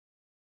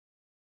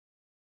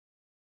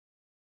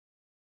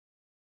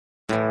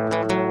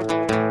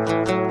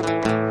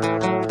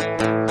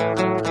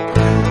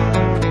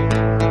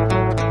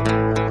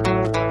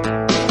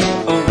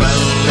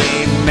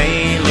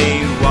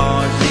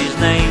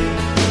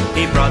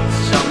he brought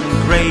some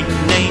great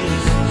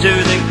names to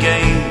the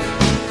game.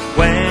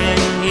 When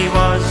he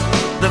was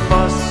the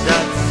boss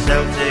at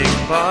Celtic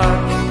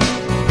Park,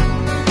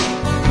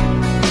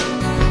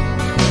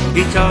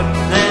 he taught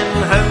them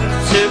how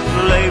to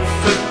play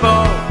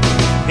football.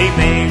 He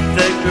made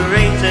the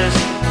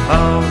greatest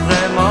of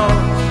them all.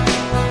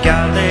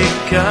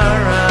 Gallagher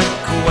and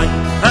Quinn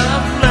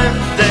have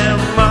left their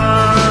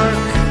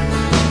mark,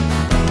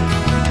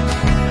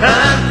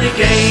 and they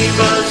gave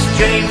us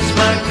James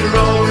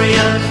McRory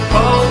and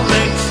Paul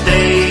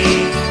McStay.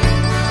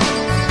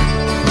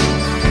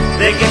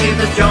 They gave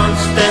us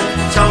Johnston,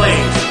 Tully,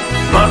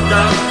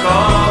 Murdoch,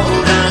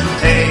 Auld and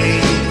Hay.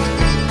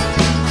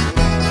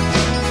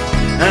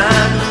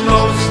 And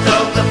most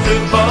of the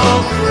football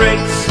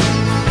greats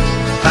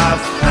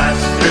have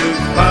passed through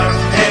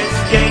Parkhead's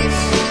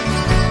gates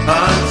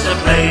on to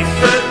play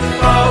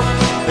football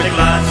the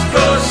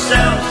Glasgow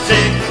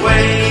Celtic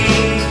way.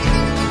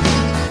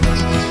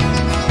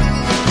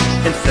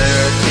 In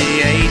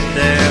 38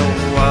 there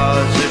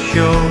was a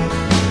show.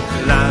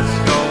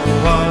 Glasgow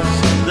was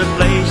the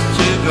place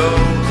to go.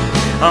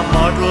 A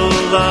model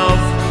of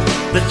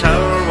the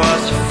tower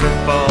was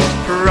football's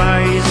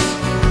prize.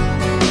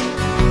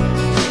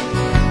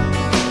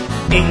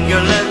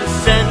 England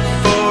sent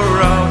four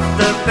of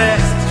the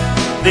best.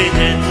 They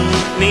didn't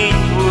meet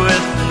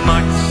with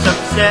much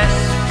success,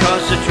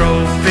 'cause the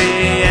trophy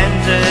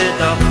ended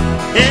up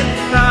in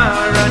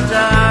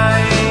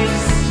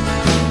paradise.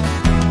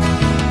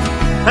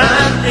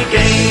 And they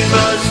gave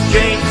us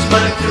James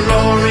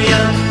McRory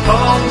and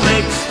Paul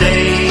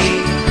McStay.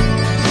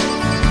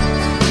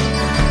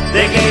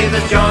 They gave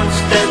us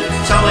Johnston,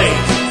 Tully,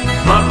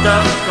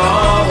 Murdoch,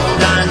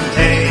 Auld and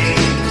Hay.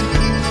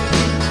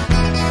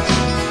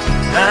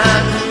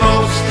 And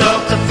most of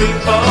the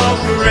football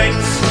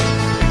greats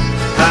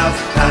have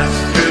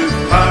passed through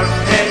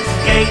Parkhead's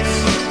gates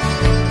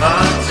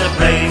on to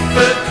play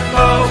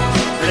football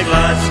the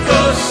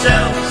Glasgow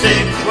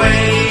Celtic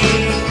way.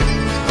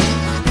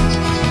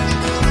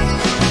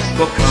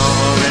 For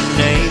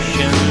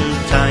coronation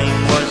time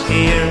was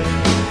here,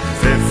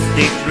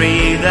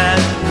 53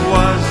 that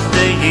was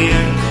the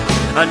year.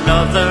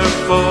 Another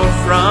four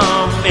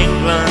from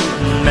England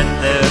met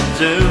their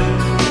doom.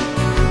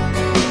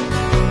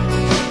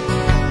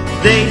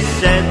 They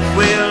said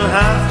we'll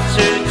have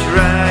to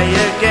try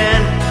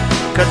again,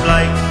 'cause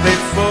like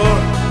before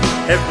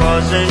it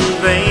was in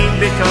vain,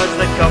 because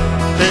the cup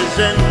is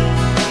in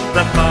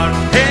the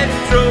Parkhead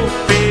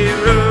trophy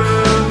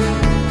room.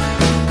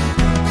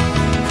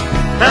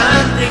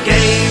 And they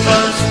gave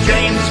us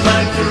James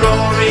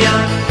McRory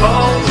and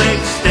Paul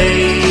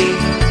McStay.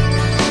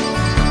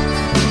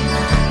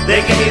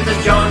 They gave us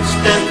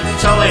Johnston,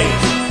 Tully,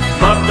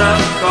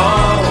 Murdoch,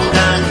 Auld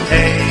and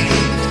Hay.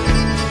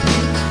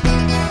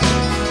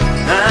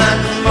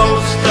 And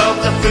most of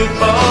the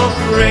football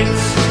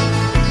greats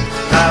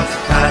have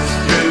passed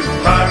through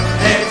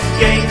Parkhead's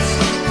gates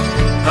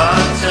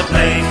on to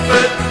play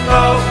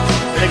football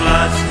the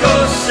Glasgow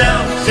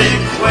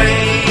Celtic way.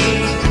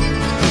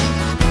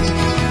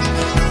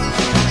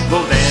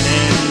 Well then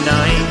in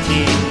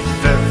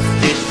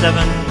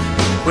 1957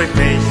 we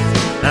faced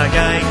a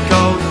guy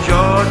called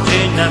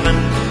Georgie Niven.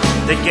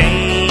 The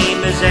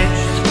game is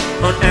etched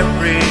on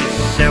every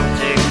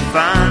Celtic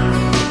fan,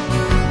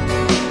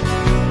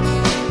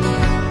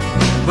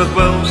 with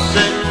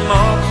Wilson,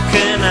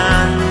 Mockin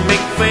and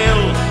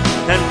McPhail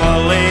and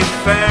Wally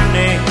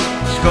Fernie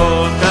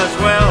scored as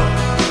well.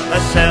 A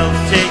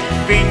Celtic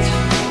beat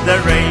the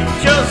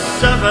Rangers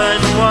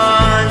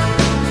 7-1.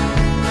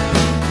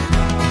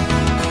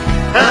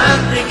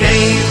 And they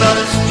gave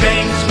us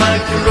James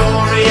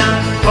McRory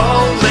and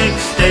Paul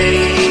McStay.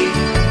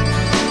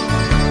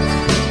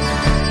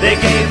 They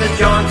gave us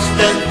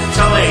Johnston,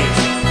 Tully,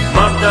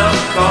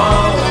 Murdoch,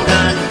 Auld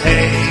and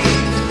Hay.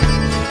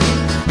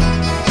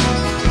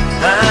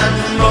 And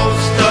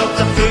most of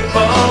the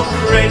football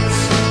greats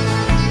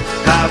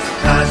have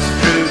passed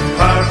through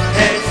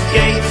Parkhead's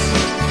gates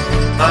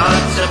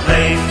on to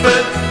play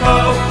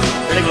football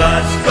the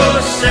Glasgow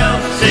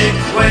Celtic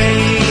way.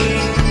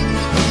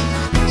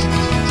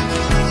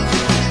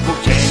 For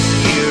 10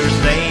 years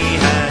they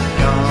had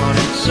gone,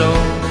 and so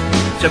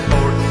to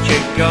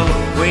Portugal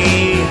we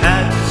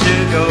had to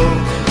go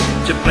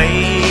to play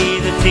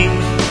the team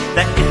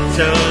that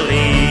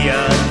Italy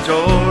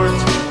adored.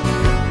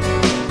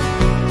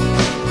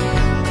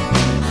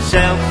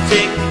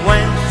 Celtic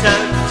went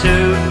out to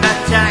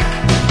attack.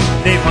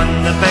 They won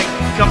the big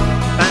cup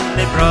and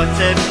they brought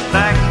it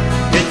back.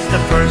 It's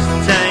the first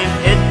time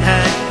it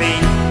had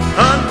been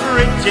on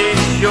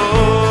British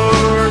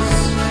shores.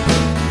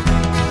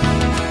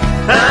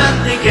 And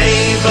they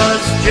gave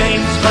us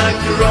James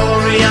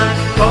McRory and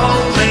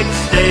Paul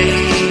McStay.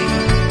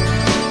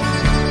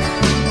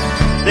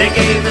 They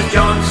gave us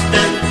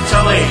Johnston,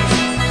 Tully,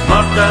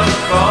 Murdoch,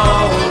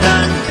 Auld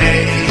and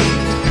Hay.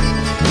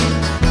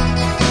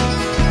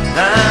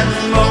 And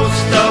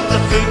most of the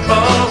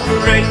football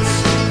greats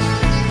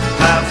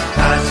have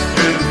passed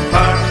through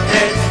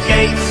Parkhead's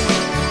gates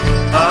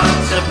on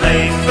to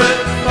play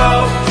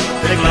football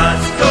the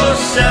Glasgow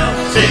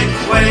Celtic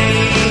way.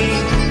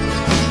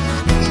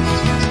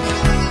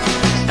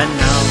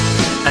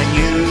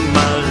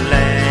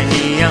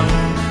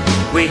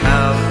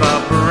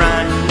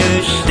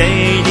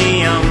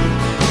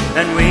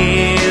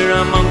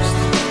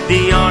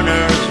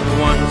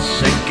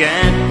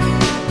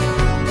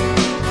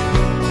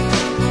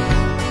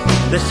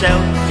 the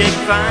Celtic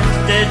fans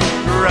did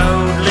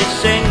proudly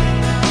sing.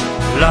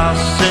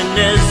 Lawson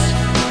is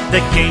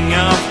the king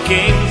of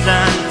kings,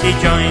 and he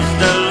joins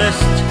the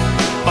list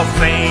of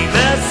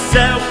famous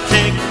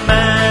Celtic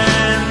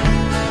men.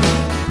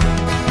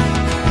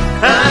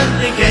 And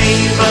they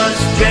gave us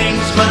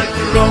James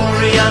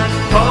McRory and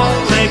Paul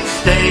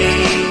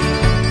McStay.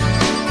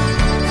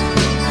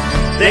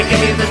 They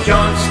gave us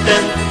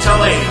Johnston,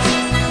 Tully,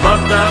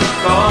 Murdoch,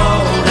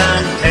 Gold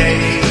and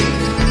Hay.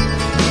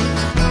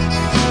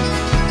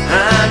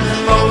 And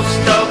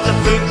most of the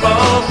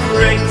football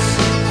greats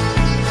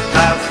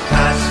have